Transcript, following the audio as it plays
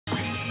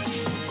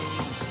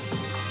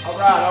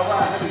all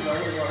right. Here we go,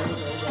 here we go, here we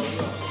go, here we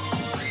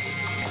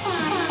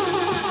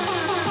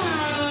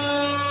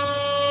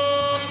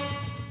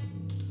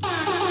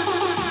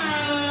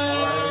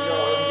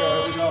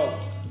go.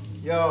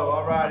 Yo,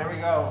 all right, here we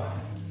go.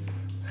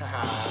 Here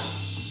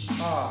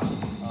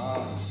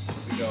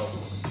we go.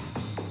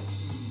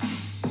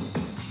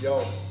 Yo,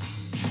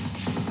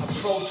 I'm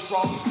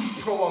pro-Trump,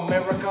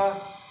 pro-America.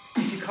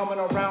 If you're coming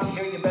around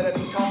here, you better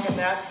be talking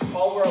that.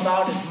 All we're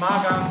about is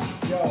MAGA.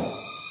 Yo,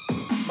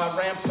 my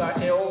ramps are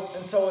ill,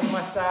 and so is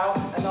my style.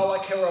 And all I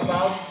care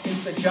about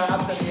is the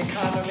jobs and the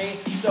economy.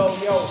 So,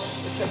 yo,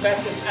 it's the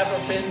best it's ever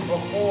been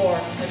before,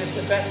 and it's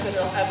the best that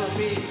it'll ever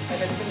be, and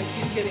it's gonna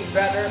keep getting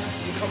better.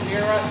 You come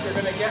near us, you're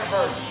gonna get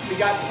hurt. We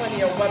got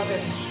plenty of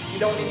weapons. You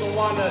don't even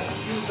wanna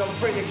use them,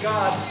 pray to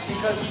God,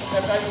 because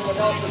if everyone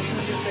else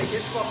abuses, they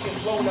get fucking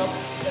blown up,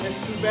 and it's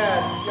too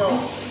bad. Yo.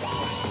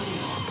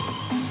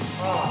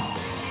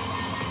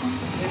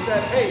 They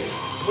said, hey,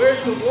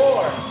 where's the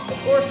war? Of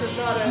course there's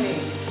not any.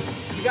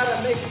 We gotta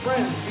make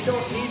friends. We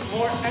don't need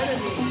more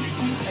enemies.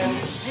 And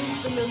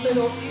peace in the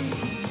Middle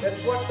East, that's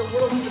what the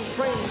world's been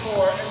praying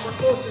for, and we're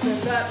closer than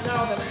that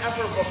now than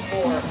ever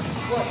before.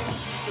 Plus,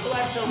 the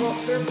blacks are well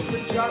served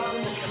with jobs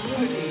in the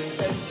community,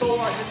 and so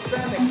are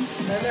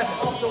Hispanics, and that's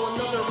also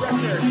another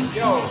record.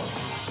 Yo,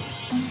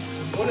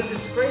 what a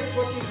disgrace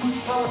what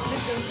these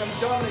politicians have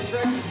done. They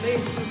dragged his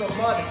name through the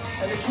mud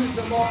and accused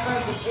him of all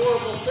kinds of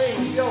horrible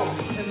things. Yo,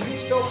 and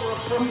reached over a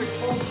perfect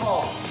phone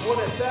call. What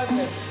a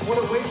sadness.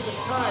 What a waste of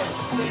time.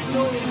 That's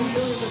millions and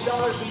millions of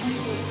dollars in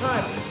people's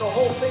time. The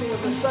whole thing was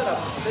a setup.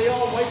 They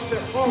all wiped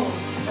their phones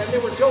and they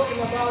were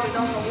joking about it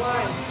on the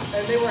lines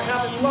and they were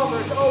having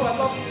lovers. Oh, I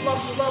love you, love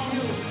you, love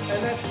you.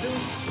 And that's too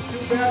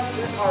bad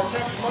that our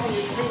tax money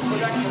is paid for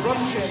that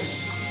corruption.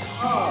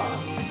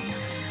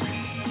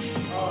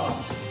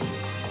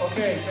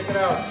 Okay, check it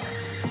out.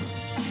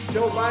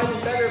 Joe Biden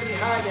better be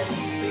hiding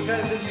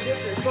because this shit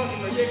is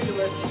fucking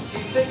ridiculous.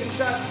 He's taking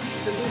shots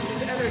to boost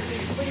his energy.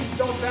 Please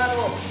don't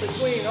battle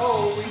between,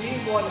 oh, we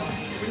need one.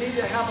 We need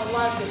to have a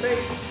live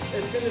debate.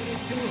 It's going to be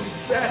too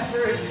bad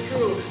for his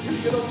crew.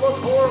 He's going to look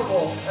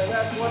horrible, and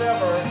that's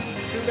whatever.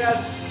 Too bad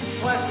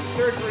plastic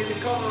surgery to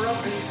cover up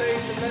his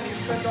face, and then he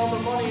spent all the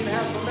money and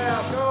has the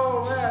mask.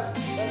 Oh, man,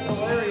 that's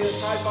hilarious.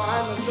 Hide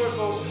behind the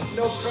circles,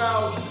 no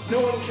crowds, no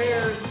one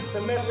cares.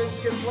 The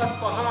message gets left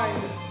behind.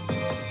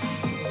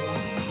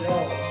 Yo,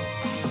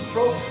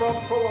 pro-Trump,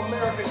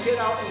 pro-America, get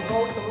out and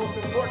vote. The most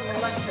important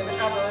election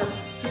ever.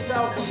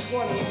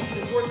 2020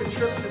 is worth the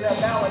trip to that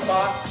ballot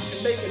box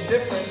and make a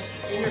difference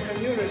in your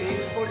community.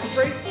 Vote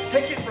straight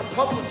ticket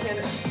Republican.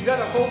 You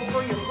gotta vote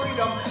for your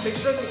freedom. Make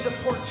sure they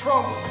support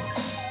Trump.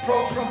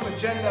 Pro-Trump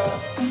agenda.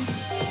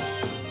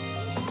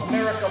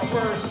 America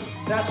first.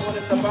 That's what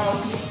it's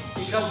about.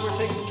 Because we're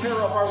taking care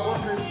of our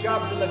workers'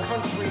 jobs in the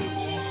country.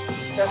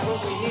 That's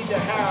what we need to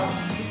have.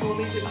 People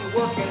need to be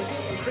working.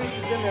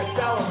 Increases in their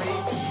salary.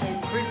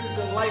 Increases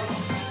in life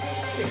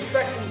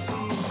expectancy.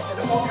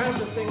 And all kinds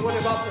of things. What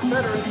about the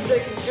veterans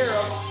taken care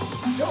of?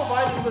 Joe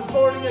Biden was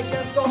voting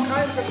against all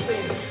kinds of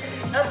things.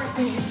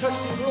 Everything he touched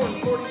he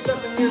ruined.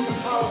 47 years in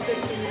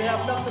politics and you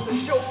have nothing to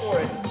show for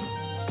it.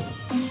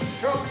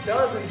 Trump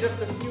does in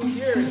just a few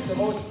years the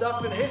most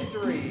stuff in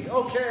history.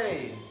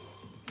 Okay.